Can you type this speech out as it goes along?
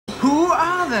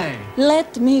they?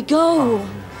 Let me go. Oh,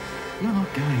 you're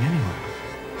not going anywhere.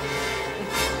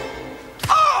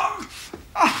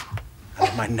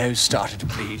 My nose started to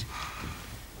bleed.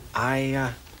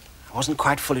 I wasn't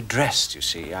quite fully dressed, you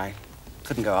see. I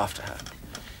couldn't go after her.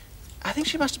 I think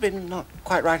she must have been not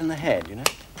quite right in the head, you know?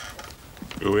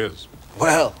 Who is?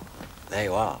 Well, there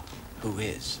you are. Who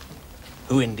is?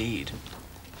 Who indeed?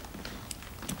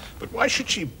 But why should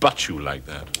she butt you like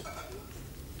that?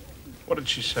 What did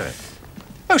she say?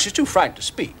 Oh, she's too frightened to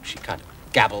speak. She kind of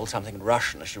gabbled something in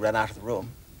Russian as she ran out of the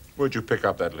room. Where'd you pick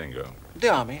up that lingo? The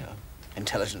army,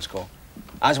 intelligence corps.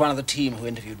 I was one of the team who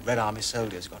interviewed Red Army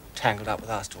soldiers who got tangled up with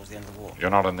us towards the end of the war.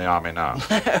 You're not in the army now?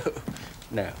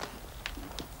 No.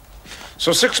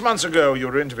 So 6 months ago, you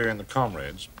were interviewing the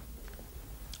comrades.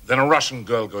 Then a Russian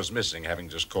girl goes missing, having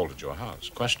just called at your house.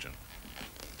 Question.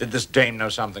 Did this dame know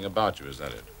something about you? Is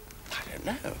that it? I don't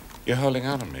know. You're holding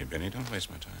out on me, Binney. Don't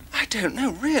waste my time. I don't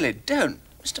know, really, don't.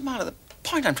 Mr. Marlow, the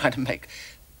point I'm trying to make,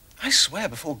 I swear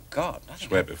before God.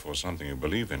 Swear before something you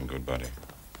believe in, good buddy.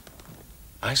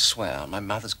 I swear on my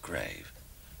mother's grave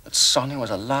that Sonia was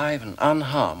alive and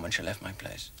unharmed when she left my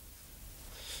place.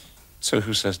 So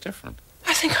who says different?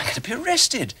 I think I'm going to be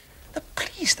arrested. The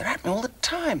police, they're at me all the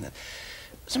time.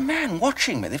 There's a man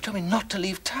watching me. They've told me not to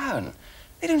leave town.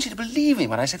 They don't seem to believe me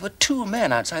when I say there were 2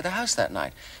 men outside the house that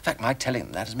night. In fact, my telling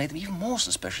them that has made them even more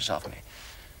suspicious of me.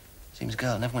 Seems the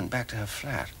girl never went back to her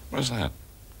flat. Where's that?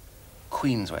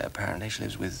 Queensway, apparently. She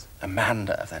lives with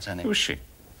Amanda, if that's her name. Who's she?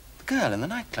 The girl in the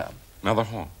nightclub. Mother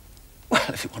Hall. Well,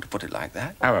 if you want to put it like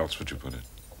that. How else would you put it?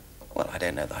 Well, I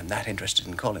don't know that I'm that interested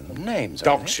in calling them names.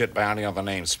 Dog shit by any other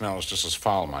name smells just as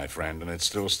foul, my friend, and it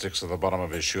still sticks to the bottom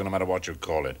of his shoe, no matter what you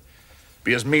call it.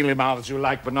 Be as mealy-mouthed as you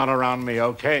like, but not around me,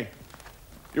 okay?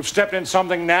 You've stepped in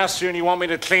something nasty and you want me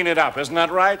to clean it up, isn't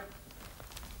that right?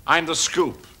 I'm the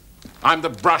scoop. I'm the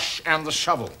brush and the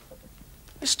shovel.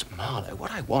 Mr. Marlow,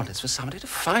 what I want is for somebody to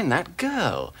find that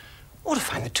girl. Or to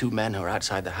find the 2 men who are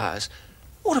outside the house.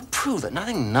 Or to prove that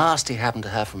nothing nasty happened to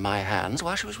her from my hands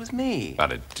while she was with me.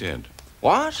 But it did.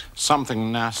 What?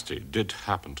 Something nasty did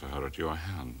happen to her at your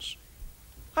hands.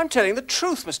 I'm telling the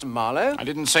truth, Mr. Marlow. I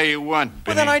didn't say you weren't,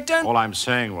 Binney. Well, then I don't... All I'm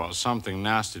saying was something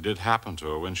nasty did happen to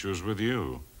her when she was with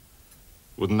you.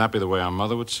 Wouldn't that be the way our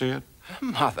mother would see it? Her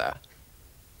mother?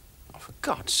 Oh, for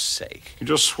God's sake. You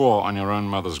just swore on your own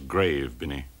mother's grave,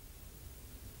 Binney.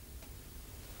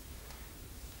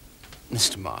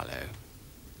 Mr. Marlow,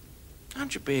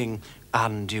 aren't you being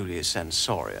unduly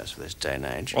censorious for this day and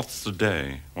age? What's the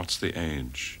day? What's the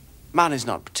age? Money's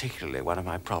not particularly one of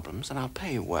my problems, and I'll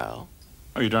pay you well.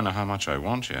 Oh, you don't know how much I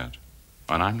want yet.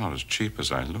 And I'm not as cheap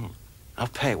as I look. I'll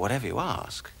pay whatever you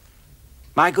ask.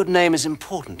 My good name is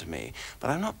important to me, but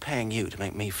I'm not paying you to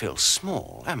make me feel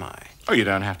small, am I? Oh, you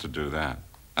don't have to do that.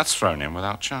 That's thrown in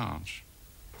without charge.